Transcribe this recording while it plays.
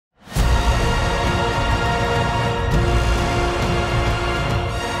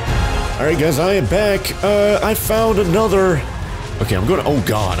Alright guys, I am back. I found another... Okay, I'm going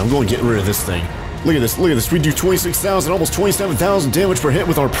to get rid of this thing. Look at this, we do 26,000, almost 27,000 damage per hit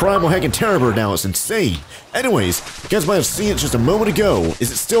with our primal heckin' terror bird now, it's insane. Anyways, you guys might have seen it just a moment ago. Is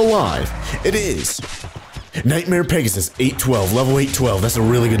it still alive? It is. Nightmare Pegasus, 812, level 812, that's a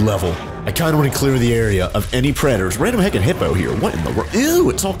really good level. I kinda want to clear the area of any predators. Random heckin' hippo here, what in the world? Ew,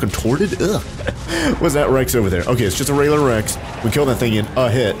 it's all contorted, ugh. What's that Rex over there? Okay, it's just a regular Rex. We killed that thing in a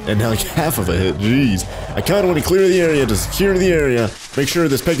hit, and now like half of a hit, jeez. I kinda want to clear the area, to secure the area, make sure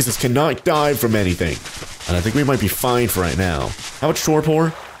this Pegasus cannot die from anything. And I think we might be fine for right now. How much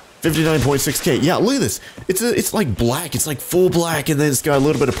torpor? 59.6k. Yeah, look at this. It's like black. It's like full black, and then it's got a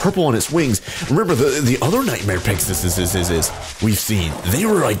little bit of purple on its wings. Remember the other Nightmare Pegasuses we've seen. They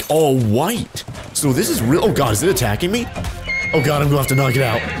were like all white. So this is real. Oh god, is it attacking me? Oh god, I'm gonna have to knock it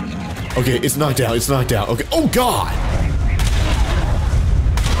out. Okay, it's knocked out. It's knocked out. Okay. Oh god.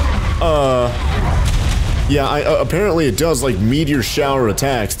 Yeah. Apparently it does like meteor shower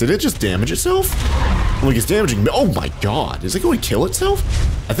attacks. Did it just damage itself? Like it's damaging me. Oh my god, is it going to kill itself?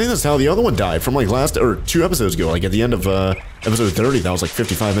 I think that's how the other one died from like two episodes ago, like at the end of episode 30, that was like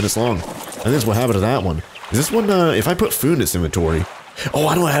 55 minutes long. I think that's what happened to that one. Is this one, if I put food in its inventory? Oh,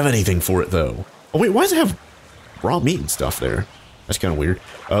 I don't have anything for it though. Oh wait, why does it have raw meat and stuff there? That's kind of weird.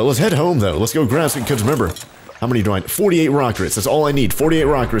 Let's head home though. Let's go grab some, because remember, how many do I need? 48 rockets, that's all I need, 48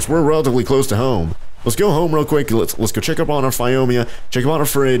 rockets. We're relatively close to home. Let's go home real quick. Let's go check up on our Phiomia, check up on our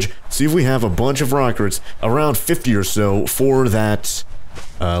fridge, see if we have a bunch of rockets, around 50 or so for that.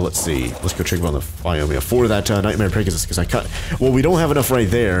 Let's see. Let's go check up on the Phiomia for that Nightmare Pegasus, because well, we don't have enough right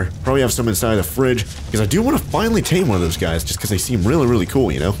there. Probably have some inside the fridge, because I do want to finally tame one of those guys, just because they seem really, really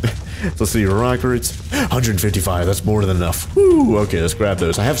cool, you know? So let's see, rockets, 155, that's more than enough. Woo! Okay, let's grab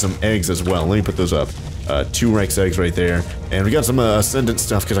those. I have some eggs as well. Let me put those up. 2 Rex eggs right there. And we got some Ascendant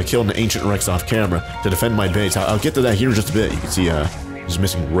stuff, because I killed an ancient Rex off camera to defend my base. I'll get to that here in just a bit. You can see, there's a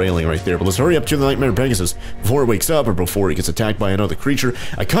missing railing right there. But let's hurry up to the Nightmare Pegasus before it wakes up or before it gets attacked by another creature.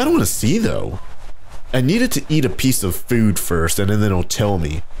 I kind of want to see, though. I need it to eat a piece of food first, and then it'll tell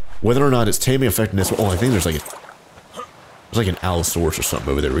me whether or not it's taming effectiveness. Oh, I think there's like an Allosaurus or something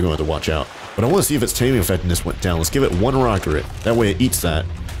over there. We're going to have to watch out. But I want to see if its taming effectiveness went down. Let's give it 1 rocket. That way it eats that.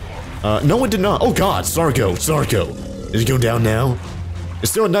 No, it did not. Oh god, Sarko. Is it going down now?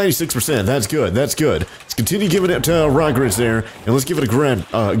 It's still at 96%. That's good. That's good. Let's continue giving it rockets there, and let's give it a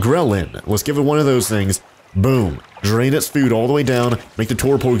Grelin. Let's give it one of those things. Boom. Drain its food all the way down. Make the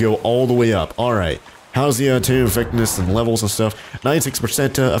torpor go all the way up. All right. How's the taming effectiveness and levels and stuff?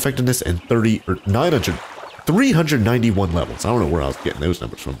 96% effectiveness and 391 levels. I don't know where I was getting those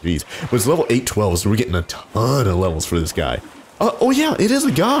numbers from. Jeez. But it's level 812, so we're getting a ton of levels for this guy. Oh yeah, it is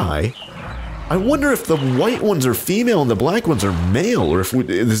a guy. I wonder if the white ones are female and the black ones are male, or if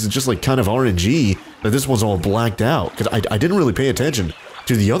this is just like kind of RNG, that this one's all blacked out. Because I didn't really pay attention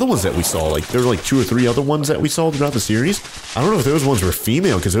to the other ones that we saw. Like, there were like 2 or 3 other ones that we saw throughout the series. I don't know if those ones were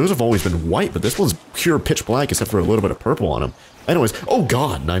female, because those have always been white, but this one's pure pitch black except for a little bit of purple on them. Anyways, oh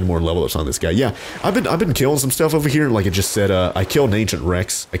god, 9 more level ups on this guy. Yeah, I've been killing some stuff over here. Like it just said, I killed an ancient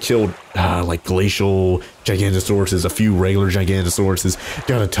Rex. I killed like glacial Gigantosaurus, a few regular Gigantosaurus.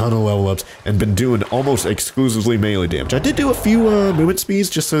 Got a ton of level ups and been doing almost exclusively melee damage. I did do a few movement speeds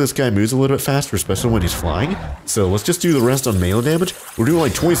just so this guy moves a little bit faster, especially when he's flying. So let's just do the rest on melee damage. We're doing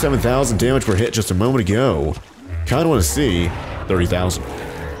like 27,000 damage per hit just a moment ago. Kind of want to see 30,000.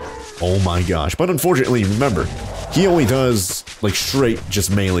 Oh my gosh! But unfortunately, remember, he only does like straight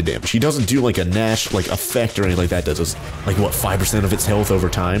just melee damage. He doesn't do like a Nash like effect or anything like that. Does like what, 5% of its health over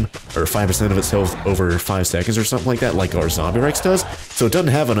time, or 5% of its health over 5 seconds or something like that, like our Zombie Rex does. So it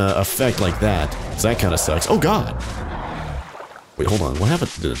doesn't have an effect like that. So that kind of sucks. Oh god! Wait, hold on. What happened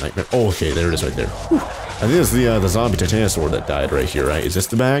to the nightmare? Oh, okay, there it is right there. Whew. I think it's the zombie Titanosaur that died right here, right? Is this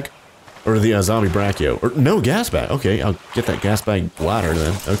the bag? Or the zombie Brachio? Or no, gas bag. Okay, I'll get that gas bag bladder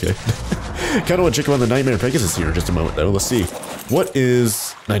then. Okay. Kind of want to check on the Nightmare Pegasus here in just a moment, though. Let's see. What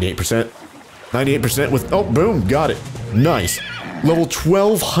is 98%? 98% with... Oh, boom. Got it. Nice. Level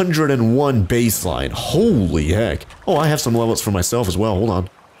 1201 baseline. Holy heck. Oh, I have some level ups for myself as well. Hold on.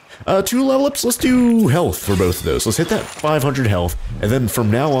 2 level ups. Let's do health for both of those. Let's hit that 500 health. And then from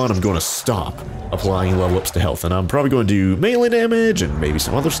now on, I'm going to stop applying level ups to health. And I'm probably going to do melee damage and maybe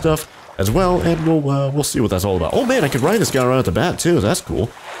some other stuff as well, and we'll see what that's all about. Oh man, I could ride this guy right at the bat too. That's cool.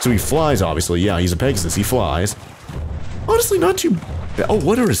 So he flies, obviously. Yeah, he's a Pegasus. He flies. Honestly, not too bad. Oh,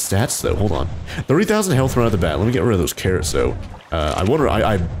 what are his stats though? Hold on. 30,000 health right at the bat. Let me get rid of those carrots though. I wonder.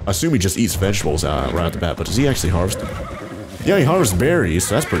 I assume he just eats vegetables right at the bat, but does he actually harvest them? Yeah, he harvests berries,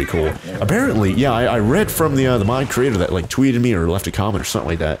 so that's pretty cool. Apparently, yeah, I read from the mod creator that, like, tweeted me or left a comment or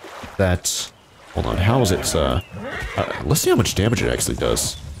something like that, hold on, how is it, let's see how much damage it actually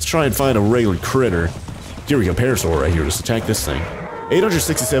does. Let's try and find a regular critter. Here we go, Parasaur right here, just attack this thing.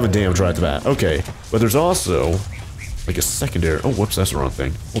 867 damage right at the bat, okay. But there's also, like, a secondary, oh, whoops, that's the wrong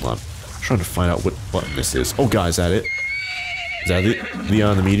thing. Hold on, I'm trying to find out what button this is. Oh, God, is that it? Is that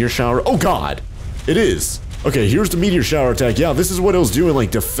the meteor shower? Oh, God! It is! Okay, here's the meteor shower attack. Yeah, this is what it was doing, like,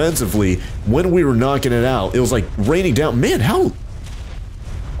 defensively when we were knocking it out. It was, like, raining down. Man, how...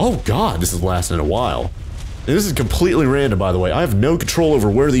 Oh, God, this is lasting a while. And this is completely random, by the way. I have no control over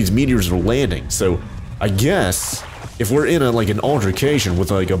where these meteors are landing, so I guess if we're in like, an altercation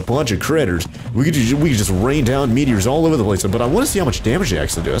with, like, a bunch of critters, we could just rain down meteors all over the place. But I want to see how much damage they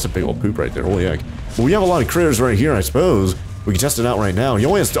actually do. That's a big old poop right there. Holy heck. Well, we have a lot of critters right here, I suppose. We can test it out right now. He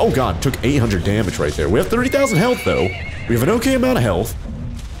only has, oh God, took 800 damage right there. We have 30,000 health though. We have an okay amount of health.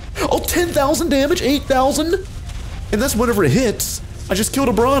 Oh, 10,000 damage, 8,000. And that's whenever it hits. I just killed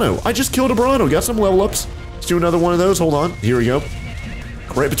a Bronto. Got some level ups. Let's do another one of those. Hold on. Here we go.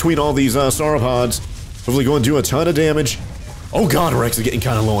 Right between all these sauropods. Hopefully going to do a ton of damage. Oh God, we're actually getting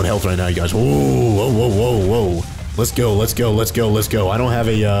kind of low on health right now, you guys. Whoa. Let's go. I don't have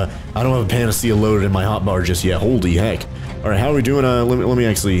a panacea loaded in my hotbar just yet. Holy heck. Alright, how are we doing? Let me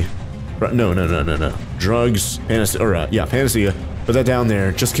actually... No. Drugs, panacea, or, yeah, panacea. Put that down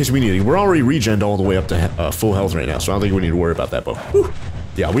there, just in case we need it. We're already regened all the way up to full health right now, so I don't think we need to worry about that, but... Whew.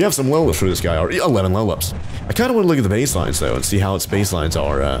 Yeah, we have some level ups for this guy already. 11 level ups. I kind of want to look at the baselines, though, and see how its baselines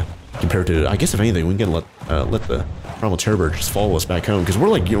are, compared to... I guess, if anything, we can let the primal terror just follow us back home, because we're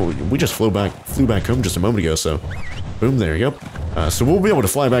like, you know, we just flew back home just a moment ago, so... Boom, there you go. So we'll be able to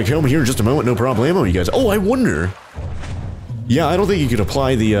fly back home here in just a moment, no problemo, you guys. Oh, I wonder... Yeah, I don't think you could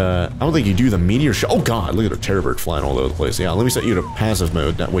apply the, I don't think you do the meteor shot. Oh God, look at the terror bird flying all over the place. Yeah, let me set you to passive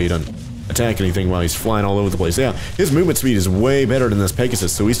mode. That way you don't attack anything while he's flying all over the place. Yeah, his movement speed is way better than this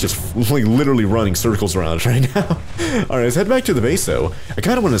Pegasus, so he's just like literally running circles around us right now. Alright, let's head back to the base though. I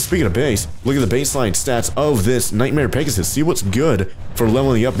kind of want to, speaking of base, look at the baseline stats of this Nightmare Pegasus, see what's good for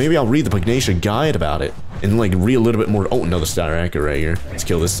leveling up. Maybe I'll read the Pugnacia guide about it and like read a little bit more. Oh, another star anchor right here. Let's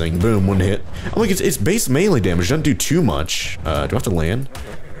kill this thing. Boom, one hit. I'm like, it's base melee damage, doesn't do too much. Do I have to land?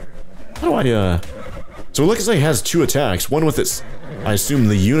 How do I, So it looks like it has two attacks. One with its, I assume,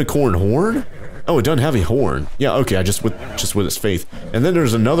 the unicorn horn? Oh, it doesn't have a horn. Yeah, okay, just with its faith. And then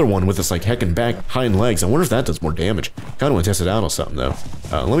there's another one with its like heckin' back hind legs. I wonder if that does more damage. Kinda wanna test it out on something though.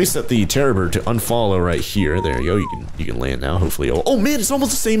 Let me set the terror bird to unfollow right here. There you go, you can land now, hopefully. Oh man, it's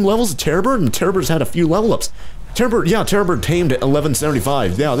almost the same level as the terror bird, and the terror bird's had a few level ups. Terror bird tamed at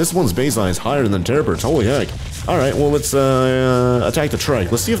 1175. Yeah, this one's baseline is higher than terror bird's. Holy heck. Alright, well let's attack the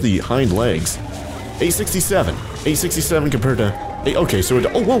trike. Let's see if the hind legs. 867 compared to 8. Okay, so it,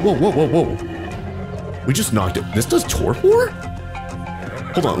 oh whoa. We just knocked it. This does torpor?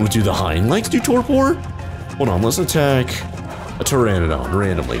 Hold on, do the hind legs do torpor? Hold on, let's attack a pteranodon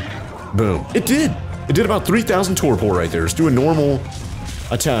randomly. Boom. It did about 3,000 torpor right there. Let's do a normal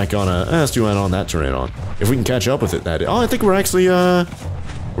attack on a, let's do it on that pteranodon. If we can catch up with it, that is. Oh, I think we're actually, are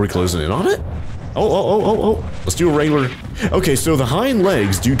we closing in on it? Oh. Let's do a regular. Okay, so the hind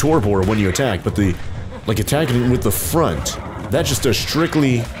legs do torpor when you attack, but the, like attacking with the front, that just does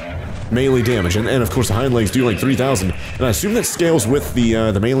strictly melee damage, and of course the hind legs do like 3,000, and I assume that scales with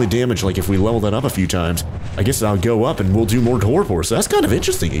the melee damage. Like if we level that up a few times, I guess I'll go up and we'll do more torpor. So that's kind of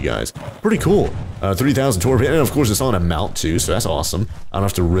interesting, you guys. Pretty cool. 3,000 torpor, and of course it's on a mount too, so that's awesome. I don't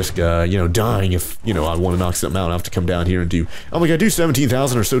have to risk, you know, dying if, you know, I want to knock something out. I have to come down here and do, oh my god, I do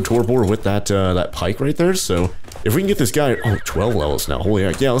 17,000 or so torpor with that, that pike right there. So if we can get this guy, oh, 12 levels now, holy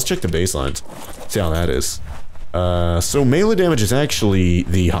heck. Yeah, let's check the baselines, see how that is. So melee damage is actually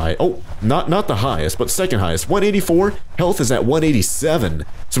the high. Oh, not the highest, but second highest. 184. Health is at 187.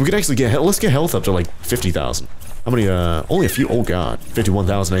 So we could actually get, let's get health up to like 50,000. How many, only a few, oh god.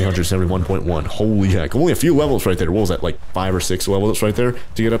 51,871.1. Holy heck. Only a few levels right there. What was that, like 5 or 6 levels right there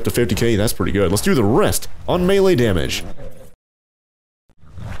to get up to 50k? That's pretty good. Let's do the rest on melee damage.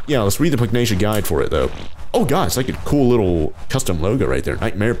 Yeah, let's read the Pugnacia guide for it, though. Oh god, it's like a cool little custom logo right there.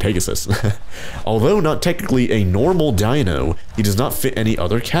 Nightmare Pegasus. Although not technically a normal dino, he does not fit any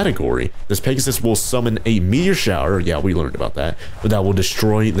other category. This Pegasus will summon a meteor shower, yeah, we learned about that, but that will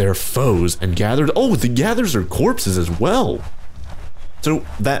destroy their foes and gather... Oh, the gathers their corpses as well. So,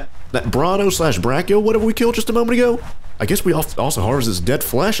 that Bronto slash Brachio, what have we killed just a moment ago? I guess we also harvest its dead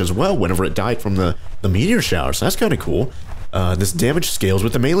flesh as well whenever it died from the meteor shower, so that's kind of cool. This damage scales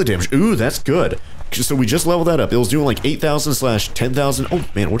with the melee damage. Ooh, that's good. So we just leveled that up. It was doing like 8,000 slash 10,000. Oh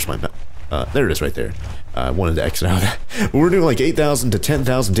man, where's my map? There it is right there. I wanted to exit out. But we're doing like 8,000 to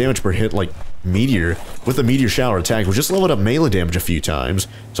 10,000 damage per hit, like meteor, with a meteor shower attack. We're just leveled up melee damage a few times,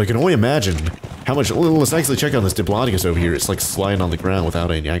 so I can only imagine how much. Let's actually check on this Diplodocus over here. It's like sliding on the ground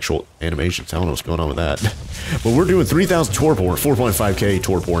without any actual animations. I don't know what's going on with that. But we're doing 3,000 torpor, 4.5k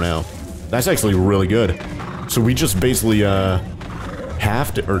torpor now. That's actually really good. So we just basically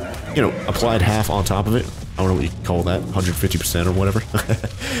halved, or you know, applied half on top of it. I don't know what you call that, 150% or whatever.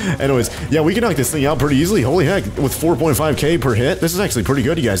 Anyways, yeah, we can knock this thing out pretty easily. Holy heck, with 4.5k per hit, this is actually pretty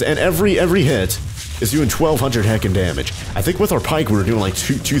good, you guys. And every hit is doing 1,200 heckin' damage. I think with our pike, we were doing like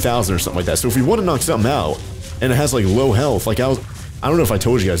 2,000 or something like that. So if we want to knock something out, and it has like low health, like I don't know if I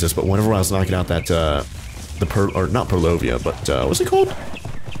told you guys this, but whenever I was knocking out that, not Perlovia, but what's it called?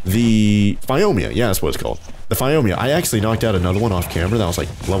 The Phiomia, yeah, that's what it's called. The Phiomia, I actually knocked out another one off camera that was like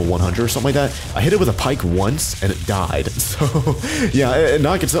level 100 or something like that. I hit it with a pike once and it died. So, yeah,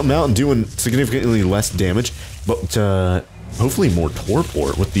 knocking something out and doing significantly less damage, but hopefully more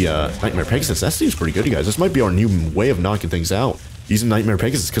torpor with the Nightmare Pegasus. That seems pretty good, you guys. This might be our new way of knocking things out, using Nightmare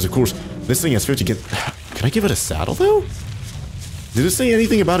Pegasus, because of course, this thing has 50. Can I give it a saddle though? Did it say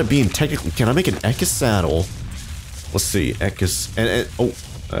anything about it being technically? Can I make an Ekis saddle? Let's see, Ekis, and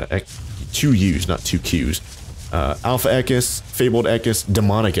 2 U's, not 2 Q's. Alpha Ekis, Fabled Ekis,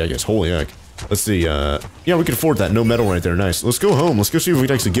 Demonic Ekis. Holy heck. Let's see, yeah, we can afford that. No metal right there. Nice. Let's go home. Let's go see if we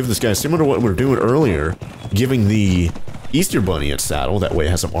can actually give this guy, similar to what we were doing earlier, giving the Easter Bunny its saddle. That way it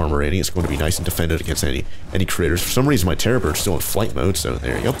has some armor rating. It's going to be nice and defended against any critters. For some reason, my Terror Bird's still in flight mode, so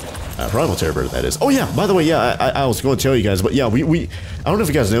there you go. Primal Terror Bird, that is. Oh, yeah, by the way, yeah, I was going to tell you guys, but yeah, I don't know if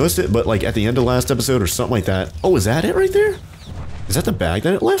you guys noticed it, but like at the end of last episode or something like that. Oh, is that it right there? Is that the bag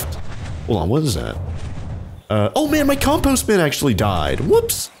that it left? Hold on, what is that? Oh man, my compost bin actually died.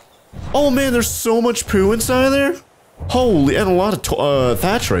 Whoops. Oh man, there's so much poo inside there. Holy, and a lot of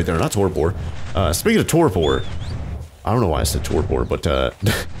thatch right there, not torpor. Speaking of torpor, I don't know why I said torpor, but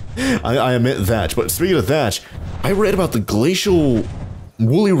I admit thatch. But speaking of thatch, I read about the glacial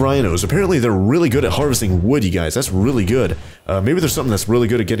woolly rhinos. Apparently they're really good at harvesting wood, you guys. That's really good. Maybe there's something that's really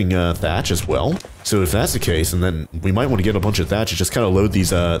good at getting thatch as well. So if that's the case, and then we might want to get a bunch of thatch and just kind of load these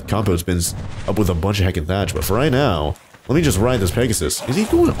compost bins up with a bunch of heckin' thatch. But for right now, let me just ride this Pegasus. Is he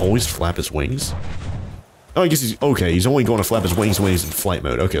going to always flap his wings? Oh, I guess he's okay. He's only going to flap his wings when he's in flight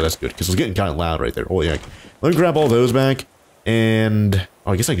mode. Okay, that's good, because it's getting kind of loud right there. Holy heck. Let me grab all those back, and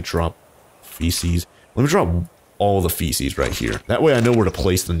oh, I guess I could drop feces. Let me drop all the feces right here. That way I know where to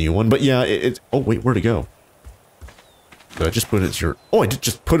place the new one. But yeah, oh wait, where'd it go? Did I just put it in your... Oh, I did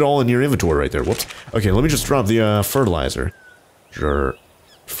just put it all in your inventory right there. Whoops. Okay, let me just drop the fertilizer. Sure.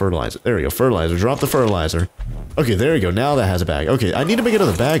 Fertilizer. There we go. Fertilizer. Drop the fertilizer. Okay, there you go. Now that has a bag. Okay, I need to make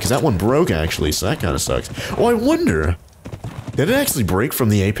another bag because that one broke actually, so that kind of sucks. Oh, I wonder... Did it actually break from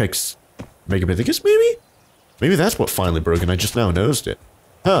the Apex Megapithecus, maybe? Maybe that's what finally broke and I just now noticed it.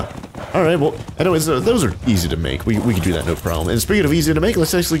 Huh. Alright, well, anyways, those are easy to make. We can do that, no problem. And speaking of easy to make,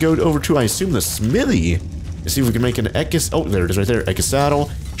 let's actually go over to, I assume, the smithy. And see if we can make an Ekis... Oh, there it is right there. Ekis saddle.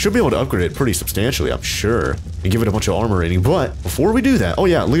 Should be able to upgrade it pretty substantially, I'm sure. And give it a bunch of armor rating. But, before we do that... Oh,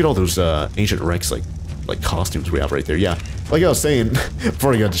 yeah, look at all those ancient Rex, like costumes we have right there. Yeah, like I was saying,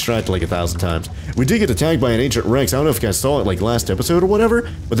 before I got distracted like 1,000 times. We did get attacked by an ancient Rex. I don't know if you guys saw it like last episode or whatever,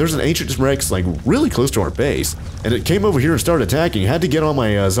 but there's an ancient Rex like really close to our base. And it came over here and started attacking. I had to get on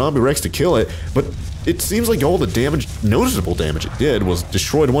my zombie Rex to kill it, but it seems like all the damage, noticeable damage it did, was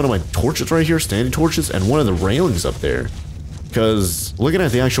destroyed one of my torches right here, standing torches, and one of the railings up there. Because looking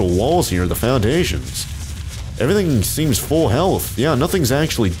at the actual walls here, the foundations, everything seems full health. Yeah, nothing's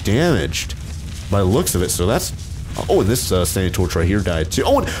actually damaged by the looks of it, so that's... Oh, and this standing torch right here died too.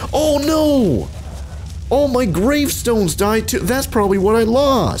 Oh no! Oh, my gravestones died too. That's probably what I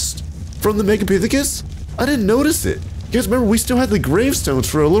lost from the Megapithecus. I didn't notice it. You guys remember we still had the gravestones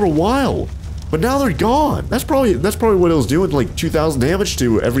for a little while, but now they're gone. That's probably what it was doing, like 2,000 damage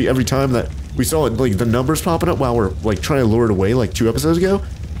to every time that we saw it, like the numbers popping up while we're like trying to lure it away like 2 episodes ago.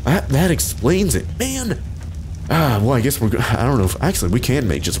 That explains it, man. Well, I guess I don't know if, actually, we can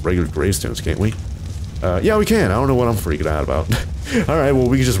make just regular gravestones, can't we? Yeah, we can. I don't know what I'm freaking out about. Alright, well,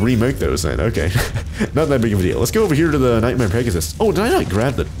 we can just remake those then. Okay. Not that big of a deal. Let's go over here to the Nightmare Pegasus. Oh, did I not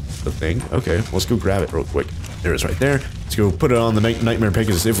grab the thing? Okay, let's go grab it real quick. There it is right there. Let's go put it on the Nightmare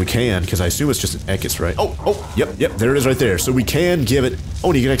Pegasus if we can, because I assume it's just an Ekis, right? Oh, yep, there it is right there. So we can give it... Oh,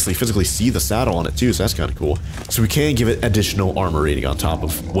 and you can actually physically see the saddle on it too, so that's kind of cool. So we can give it additional armor rating on top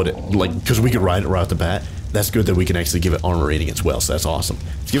of what it... Like, because we could ride it right off the bat. That's good that we can actually give it armor rating as well, so that's awesome.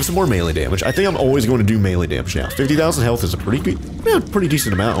 Let's give it some more melee damage. I think I'm always going to do melee damage now. 50,000 health is a pretty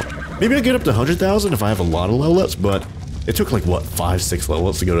decent amount. Maybe I'll get up to 100,000 if I have a lot of level ups, but it took like, what, 5, 6 level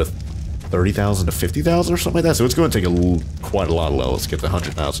ups to go to 30,000 to 50,000 or something like that. So it's going to take quite a lot of levels to get to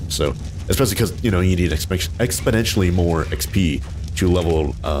 100,000. So especially because, you know, you need exponentially more XP to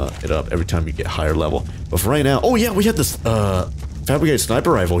level it up every time you get higher level. But for right now, oh yeah, we had this fabricated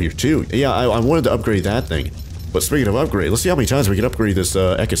sniper rifle here too. Yeah, I wanted to upgrade that thing. But speaking of upgrade, let's see how many times we can upgrade this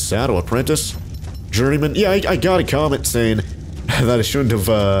Ekis saddle. Apprentice, journeyman. Yeah, I got a comment saying that I shouldn't have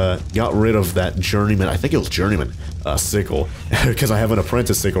got rid of that journeyman. I think it was journeyman sickle because I have an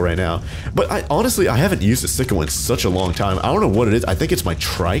apprentice sickle right now. But honestly, I haven't used a sickle in such a long time. I don't know what it is. I think it's my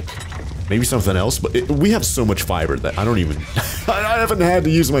trike. Maybe something else, but we have so much fiber that I don't even... I haven't had to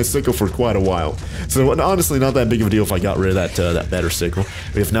use my sickle for quite a while. So honestly, not that big of a deal if I got rid of that better sickle.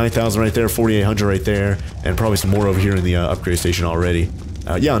 We have 9,000 right there, 4,800 right there, and probably some more over here in the upgrade station already.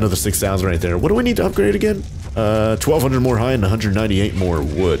 Yeah, another 6,000 right there. What do we need to upgrade again? 1,200 more hide and 198 more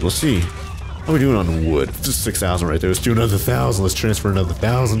wood. Let's see. How are we doing on wood? Just 6,000 right there. Let's do another 1,000. Let's transfer another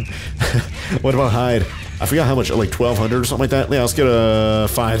 1,000. What about hide? I forgot how much, like 1,200 or something like that. Yeah, let's get a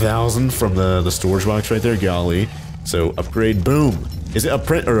 5,000 from the storage box right there. Golly. So upgrade, boom. Is it a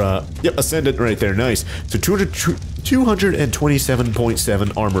print or yep, ascendant right there. Nice. So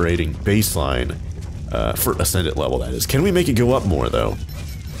 227.7 armor rating baseline for ascendant level, that is. Can we make it go up more though?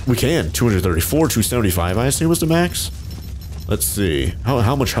 We can. 234, 275, I assume was the max. Let's see.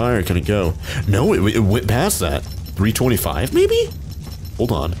 How much higher can it go? No, it went past that. 325 maybe?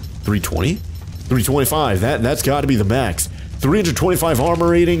 Hold on. 320? 325. That's got to be the max. 325 armor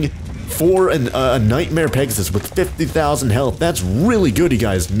rating for a nightmare Pegasus with 50,000 health. That's really good, you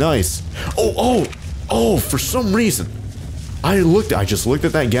guys. Nice. Oh, for some reason. I just looked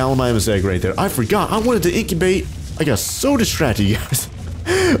at that Gallimimus egg right there. I forgot. I wanted to incubate. I got so distracted, you guys.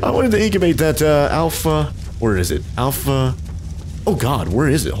 I wanted to incubate that alpha. Where is it? Alpha. Oh god, where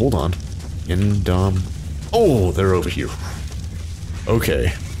is it? Hold on. Oh, they're over here.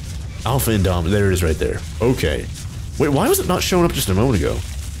 Okay. Alpha Indom. There it is right there. Okay. Wait, why was it not showing up just a moment ago?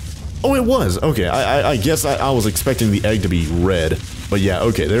 Oh, it was. Okay, I guess I was expecting the egg to be red. But yeah,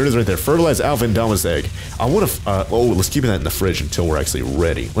 okay, there it is right there. Fertilized Alpha Indominus egg. I want to... let's keep that in the fridge until we're actually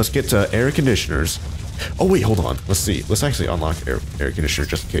ready. Let's get air conditioners. Oh, wait, hold on. Let's see. Let's actually unlock air conditioner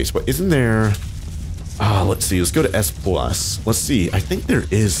just in case. But isn't there... let's see. Let's go to S+. Let's see. I think there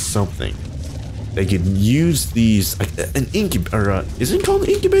is something. They could use these... an incubator... is it called an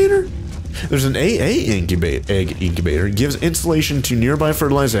incubator? There's an AA egg incubator. It gives insulation to nearby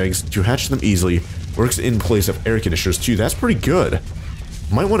fertilized eggs to hatch them easily. Works in place of air conditioners too. That's pretty good.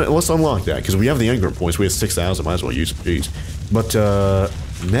 Might want to... let's unlock that because we have the engram points. We have 6,000. Might as well use it. Jeez. But,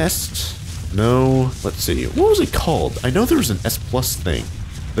 nest... no, let's see. What was it called? I know there was an S+ thing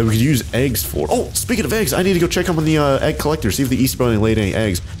that we could use eggs for. Oh, speaking of eggs, I need to go check up on the egg collector, see if the East Browning laid any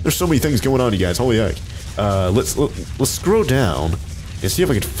eggs. There's so many things going on, you guys. Holy heck. Let's scroll down and see if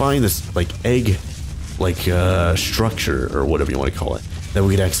I can find this like egg structure or whatever you want to call it that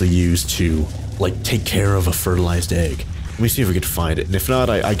we could actually use to like take care of a fertilized egg. Let me see if we could find it. And if not,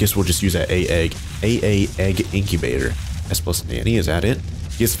 I guess we'll just use that AA egg incubator. S+ nanny, is that it?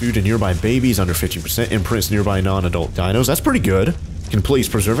 Gives food to nearby babies under 15%. Imprints nearby non-adult dinos. That's pretty good. Can place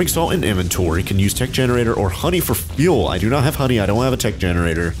preserving salt in inventory. Can use tech generator or honey for fuel. I do not have honey. I don't have a tech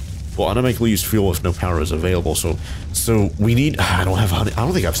generator. Will automatically use fuel if no power is available. So we need... I don't have honey. I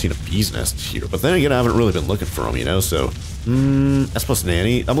don't think I've seen a bee's nest here. But then again, I haven't really been looking for them, you know? So, S+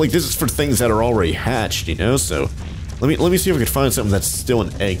 nanny. I'm like, this is for things that are already hatched, you know? So, let me see if I can find something that's still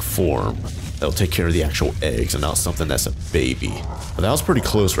in egg form. That'll take care of the actual eggs and not something that's a baby. But that was pretty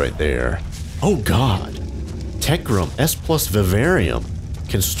close right there. Oh god. Techrum S+ Vivarium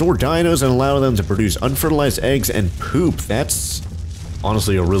can store dinos and allow them to produce unfertilized eggs and poop. That's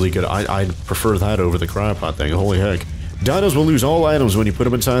honestly a really good... I'd prefer that over the cryopod thing. Holy heck. Dinos will lose all items when you put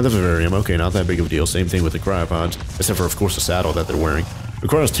them inside the vivarium. Okay, not that big of a deal. Same thing with the cryopods. Except for, of course, the saddle that they're wearing.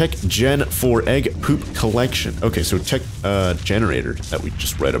 Requires tech gen for egg poop collection. Okay, so tech generator that we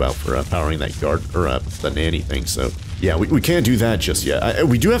just read about for powering that guard or the nanny thing. So yeah, we can't do that just yet.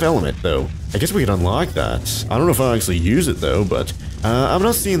 We do have element though. I guess we could unlock that. I don't know if I'll actually use it though, but I'm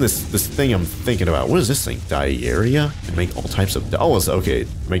not seeing this thing I'm thinking about. What is this thing? Diaria? Can make all types of... oh, it's okay.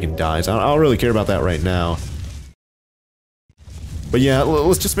 Making dyes. I don't really care about that right now. But yeah,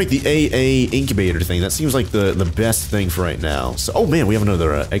 let's just make the AA incubator thing. That seems like the best thing for right now. So, oh man, we have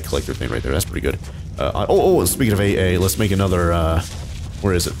another egg collector thing right there. That's pretty good. Speaking of AA, let's make another,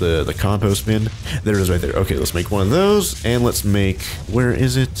 where is it? The compost bin? There it is right there. Okay, let's make one of those. And let's make, where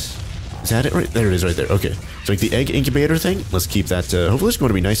is it? Is that it? Right there it is right there. Okay, so like the egg incubator thing. Let's keep that, hopefully it's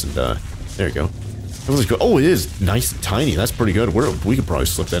going to be nice and, there you go. Oh, it is nice and tiny. That's pretty good. We could probably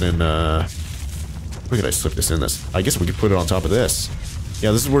slip that in, where could I slip this in this? I guess we could put it on top of this.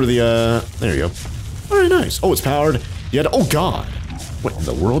 Yeah, this is where the, there you go. Very nice. Oh, it's powered. Yeah, oh god. What in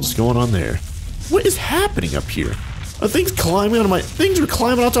the world is going on there? What is happening up here? Are things climbing on my, things are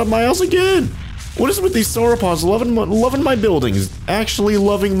climbing on top of my house again. What is it with these sauropods loving my buildings? Actually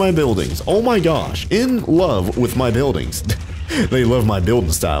loving my buildings. Oh my gosh. In love with my buildings. They love my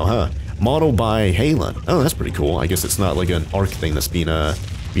building style, huh? Model by Halen. Oh, that's pretty cool. I guess it's not like an ARK thing that's being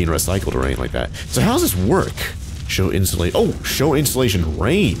recycled or anything like that. So how does this work? Show installation. Oh, show installation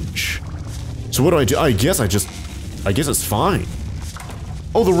range. So what do? I guess it's fine.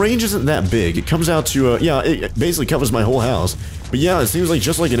 Oh, the range isn't that big. It comes out to, yeah, it basically covers my whole house. But yeah, it seems like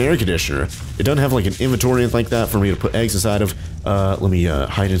just like an air conditioner. It doesn't have like an inventory and like that for me to put eggs inside of. Let me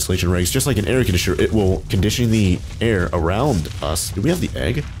hide installation regs. Just like an air conditioner, it will condition the air around us. Do we have the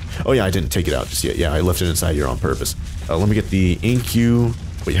egg? Oh yeah, I didn't take it out just yet. Yeah, I left it inside here on purpose. Let me get the incu.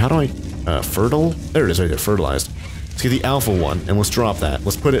 Wait, how do I, fertile? There it is right there, fertilized. Let's get the alpha one and let's drop that.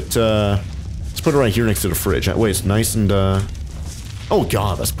 Let's put it right here next to the fridge. That way it's nice and, oh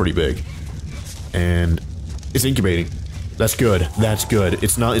god, that's pretty big. And it's incubating. That's good. That's good.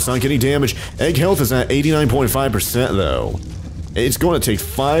 It's not getting damaged. Egg health is at 89.5% though. It's going to take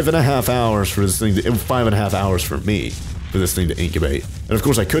 5.5 hours for this thing to, 5.5 hours for me for this thing to incubate. And of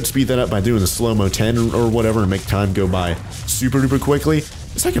course I could speed that up by doing the slow-mo 10 or whatever and make time go by super duper quickly.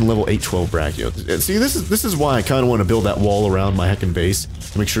 It's like in level 812 brachio. See, this is why I kind of want to build that wall around my heckin' base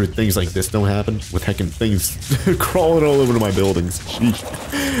to make sure things like this don't happen with heckin' things crawling all over to my buildings.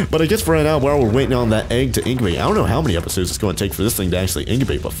 Sheesh. But I guess for right now, while we're waiting on that egg to incubate, I don't know how many episodes it's going to take for this thing to actually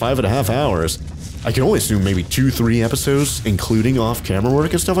incubate, but 5.5 hours. I can only assume maybe 2-3 episodes, including off-camera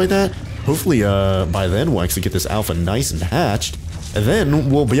work and stuff like that. Hopefully, by then we'll actually get this alpha nice and hatched, and then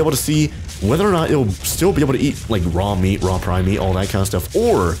we'll be able to see whether or not it'll still be able to eat, like, raw meat, raw prime meat, all that kind of stuff,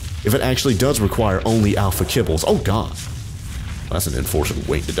 or if it actually does require only alpha kibbles. Oh, god. That's an unfortunate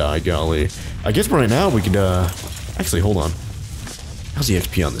wait to die, golly. I guess right now we could, actually, hold on. How's the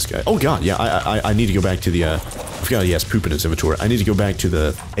XP on this guy? Oh, god, yeah, I need to go back to the, I forgot he has poop in his inventory. I need to go back to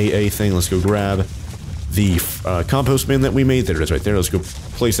the AA thing. Let's go grab the, compost bin that we made. There it is right there. Let's go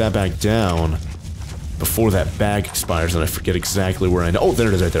place that back down before that bag expires, and I forget exactly where I know. Oh, there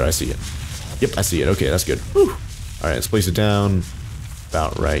it is right there. I see it. Yep, I see it. Okay, that's good. Whew. Alright, let's place it down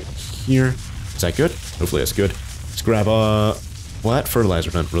about right here. Is that good? Hopefully that's good. Let's grab, well, that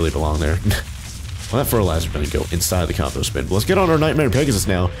fertilizer doesn't really belong there. Well, that fertilizer doesn't go inside the compost bin. But let's get on our Nightmare Pegasus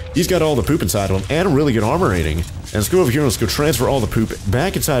now. He's got all the poop inside of him, and a really good armor rating. And let's go over here and let's go transfer all the poop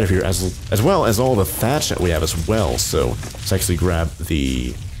back inside of here, as well as all the thatch that we have as well. So, let's actually grab the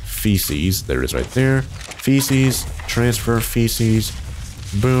feces. There it is right there. Feces, transfer feces.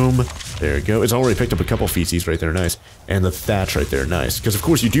 Boom. There you go. It's already picked up a couple feces right there, nice. And the thatch right there, nice. Because of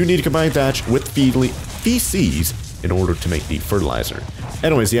course you do need to combine thatch with feces in order to make the fertilizer.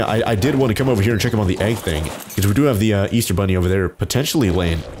 Anyways, yeah, I did want to come over here and check on the egg thing. Because we do have the Easter Bunny over there potentially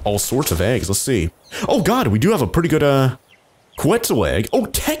laying all sorts of eggs. Let's see. Oh god, we do have a pretty good Quetzal egg. Oh,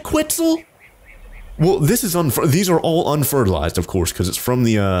 Tech Quetzal? Well, this is these are all unfertilized, of course, because it's from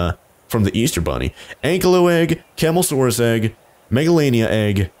the Easter Bunny. Ankylo egg, Camelsaurus egg, Megalania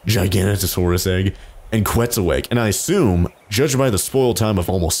egg, Gigantosaurus egg, and Quetzal egg. And I assume, judged by the spoil time of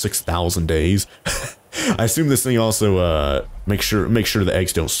almost 6,000 days, I assume this thing also make sure the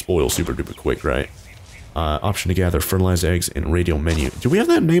eggs don't spoil super duper quick, right? Option to gather fertilized eggs in radial menu. Did we have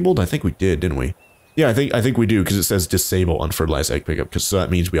that enabled? I think we did, didn't we? Yeah, I think we do, because it says disable unfertilized egg pickup, because so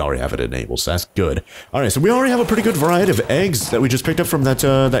that means we already have it enabled, so that's good. Alright, so we already have a pretty good variety of eggs that we just picked up from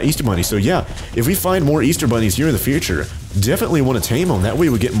that Easter Bunny. So yeah, if we find more Easter Bunnies here in the future, definitely want to tame them. That way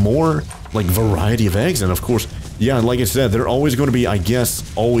we get more, like, variety of eggs. And of course, yeah, like I said, they're always going to be, I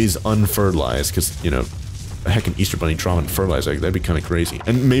guess, always unfertilized, because, you know, a heckin' Easter Bunny dropping a fertilized egg, that'd be kind of crazy.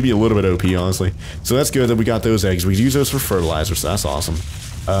 And maybe a little bit OP, honestly. So that's good that we got those eggs. We use those for fertilizer, so that's awesome.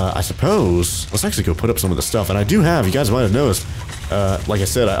 I suppose, let's actually go put up some of the stuff. And I do have, you guys might have noticed, like I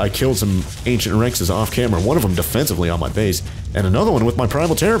said, I killed some ancient Rexes off camera. One of them defensively on my base, and another one with my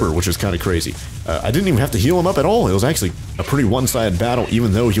primal Terror, which was kind of crazy. I didn't even have to heal him up at all. It was actually a pretty one-sided battle,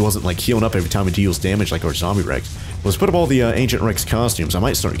 even though he wasn't like healing up every time he deals damage like our zombie Rex. Let's put up all the ancient Rex costumes. I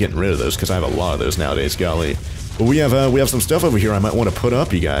might start getting rid of those because I have a lot of those nowadays, golly. But we have some stuff over here I might want to put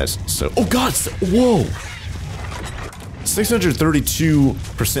up, you guys. So, oh god, whoa!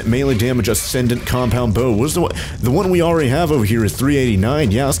 632% melee damage ascendant compound bow. What is the one we already have over here is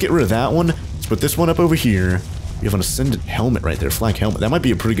 389. Yeah, let's get rid of that one. Let's put this one up over here. We have an Ascendant helmet right there, flak helmet. That might be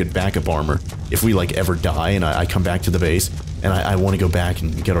a pretty good backup armor if we, like, ever die and I come back to the base and I want to go back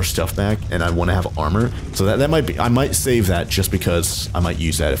and get our stuff back and I want to have armor. So that might be, I might save that just because I might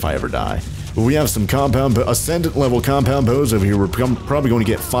use that if I ever die. But we have some compound, Ascendant level compound bows over here. We're probably going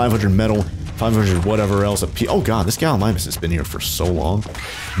to get 500 metal, 500 whatever else. Oh god, this Gallimimus has been here for so long.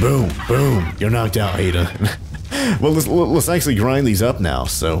 Boom, boom, you're knocked out, Ada. Well, let's actually grind these up now,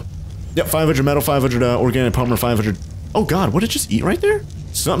 so... Yep, 500 metal, 500 organic polymer, 500... Oh god, what did it just eat right there?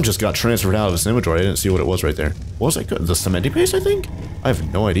 Something just got transferred out of its inventory. I didn't see what it was right there. What was that? The cementing paste, I think? I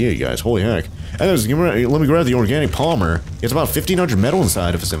have no idea, you guys. Holy heck. Anyways, let me grab the organic polymer. It's about 1,500 metal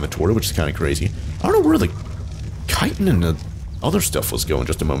inside of its inventory, which is kind of crazy. I don't know where the chitin and the other stuff was going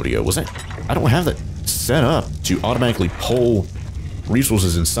just a moment ago. Was that... I don't have that set up to automatically pull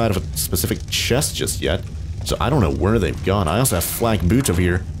resources inside of a specific chest just yet. So I don't know where they've gone. I also have flak boots over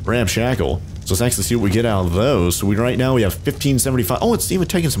here, ramshackle. So let's actually see what we get out of those. So right now we have 1575. Oh, it's even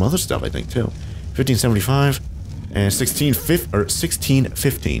taking some other stuff, I think, too. 1575 and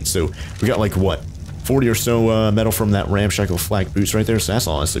 1615. So we got like what, 40 or so metal from that ramshackle flak boots right there. So that's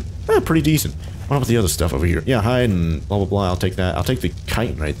honestly pretty decent. What about the other stuff over here? Yeah, hide and blah blah blah. I'll take that. I'll take the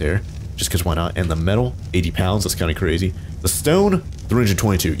chitin right there, just because why not? And the metal, 80 pounds. That's kind of crazy. The stone,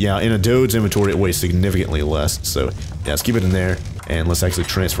 322. Yeah, in a Dode's inventory, it weighs significantly less. So, yeah, let's keep it in there. And let's actually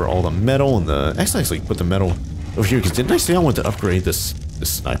transfer all the metal and the... Actually put the metal over here. Because didn't I say I wanted to upgrade this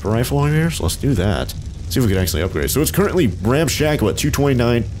sniper rifle over here? So let's do that. See if we can actually upgrade it. So it's currently ramshackle at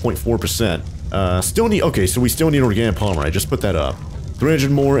 229.4%. Still need... Okay, so we still need organic polymer. I just put that up. 300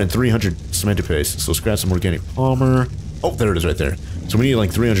 more and 300 cemented paste. So let's grab some organic polymer. Oh, there it is right there. So we need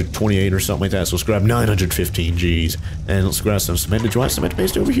like 328 or something like that. So let's grab 915 Gs. And let's grab some cement. Do I have cement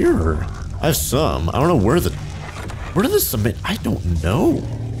paste over here? Or I have some. I don't know where the... Where did the cement... I don't know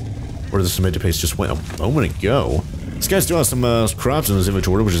where the cemented paste just went a moment ago. This guy still has some crops in his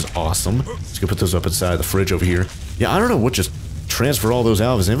inventory, which is awesome. Let's go put those up inside the fridge over here. Yeah, I don't know what just transferred all those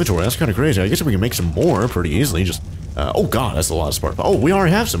out of his inventory. That's kind of crazy. I guess we can make some more pretty easily. Just... oh god, that's a lot of spark. Oh, we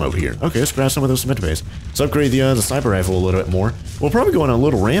already have some over here. Okay, let's grab some of those cement paste. Let's upgrade the sniper rifle a little bit more. We'll probably go on a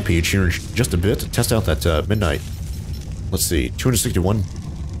little rampage here in just a bit to test out that midnight. Let's see,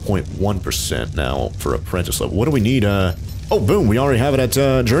 261.1% now for apprentice level. What do we need? Oh, boom, we already have it at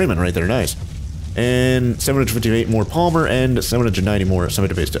journeyman right there. Nice. And 758 more polymer and 790 more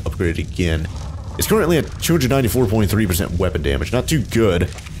cement paste to upgrade it again. It's currently at 294.3% weapon damage. Not too good.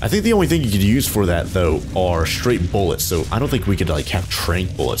 I think the only thing you could use for that, though, are straight bullets. So I don't think we could, like, have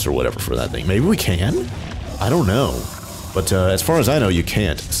trank bullets or whatever for that thing. Maybe we can? I don't know. But as far as I know, you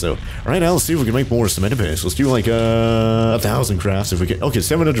can't. So right now, let's see if we can make more cement paste. Let's do, like, 1,000 crafts if we can. Okay,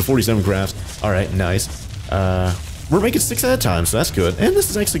 747 crafts. All right, nice. We're making 6 at a time, so that's good. And this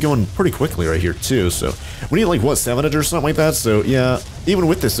is actually going pretty quickly right here, too. So we need, like, what, 700 or something like that? So, yeah, even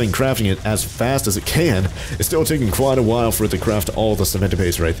with this thing crafting it as fast as it can, it's still taking quite a while for it to craft all the cement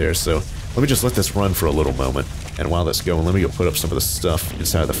paste right there. So let me just let this run for a little moment. And while that's going, let me go put up some of the stuff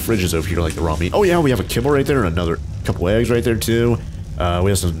inside the fridges over here, like the raw meat. Oh, yeah, we have a kibble right there and another couple eggs right there, too. We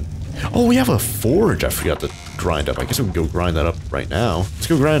have some... Oh, we have a forge I forgot to grind up. I guess we can go grind that up right now. Let's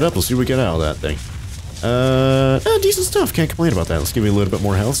go grind it up. Let's see what we get out of that thing. Decent stuff. Can't complain about that. Let's give you a little bit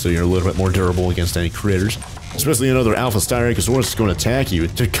more health so you're a little bit more durable against any critters. Especially another Alpha Styracosaurus is going to attack you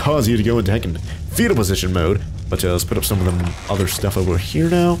to cause you to go into heckin' fetal position mode. But let's put up some of the other stuff over here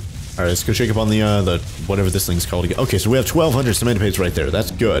now. Alright, let's go check up on the whatever this thing's called again. Okay, so we have 1,200 cement paste right there.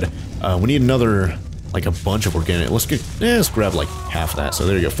 That's good. We need another, like a bunch of organic. Let's grab like half of that. So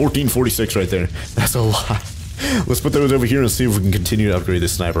there you go. 1446 right there. That's a lot. Let's put those over here and see if we can continue to upgrade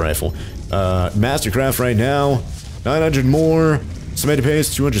this sniper rifle. Mastercraft right now, 900 more cemented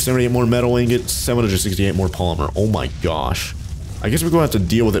paste, 278 more metal ingots, 768 more polymer. Oh my gosh. I guess we're going to have to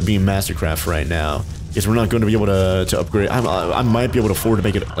deal with it being Mastercraft right now. Guess we're not going to be able to upgrade. I might be able to afford to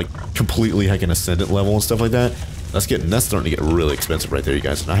make it like completely like an ascendant level and stuff like that. That's starting to get really expensive right there, you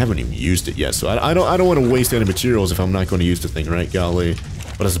guys. And I haven't even used it yet, so I don't want to waste any materials if I'm not going to use the thing, right? Golly.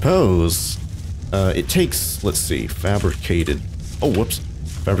 But I suppose it takes, let's see, fabricated. Oh, whoops,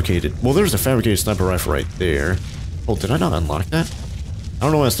 fabricated. Well, there's a fabricated sniper rifle right there. Oh, did I not unlock that? I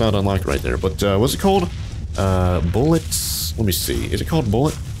don't know why it's not unlocked right there. But what's it called? Bullets. Let me see. Is it called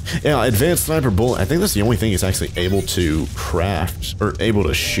bullet? Yeah, advanced sniper bullet. I think that's the only thing it's actually able to craft or able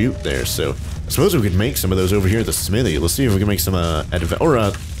to shoot there. So I suppose we could make some of those over here at the smithy. Let's see if we can make some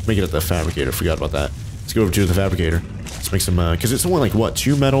make it at the fabricator. Forgot about that. Let's go over to the fabricator. Let's make some because it's only like what,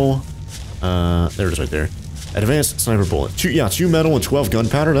 2 metal. There it is right there. Advanced sniper bullet. 2 metal and 12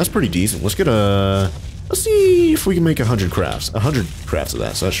 gunpowder. That's pretty decent. Let's Let's see if we can make 100 crafts. 100 crafts of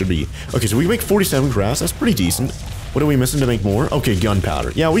that, so that should be... Okay, so we can make 47 crafts. That's pretty decent. What are we missing to make more? Okay,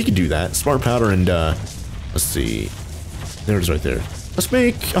 gunpowder. Yeah, we can do that. Spark powder and, let's see. There it is right there. Let's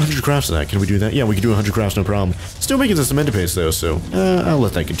make 100 crafts of that. Can we do that? Yeah, we can do 100 crafts, no problem. Still making the cement paste, though, so I'll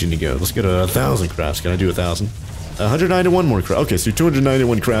let that continue to go. Let's get 1,000 crafts. Can I do 1,000? 191 more crafts. Okay, so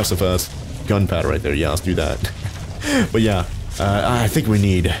 291 crafts of gunpowder right there. Yeah, let's do that. But yeah, I think we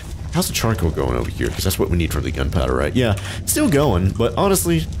need... How's the charcoal going over here? Because that's what we need for the gunpowder, right? Yeah, still going, but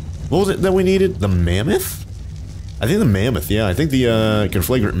honestly, what was it that we needed? The mammoth? I think the mammoth, yeah. I think the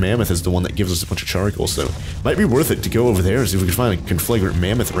conflagrant mammoth is the one that gives us a bunch of charcoal, so might be worth it to go over there and see if we can find a conflagrant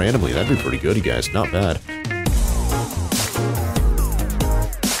mammoth randomly. That'd be pretty good, you guys. Not bad.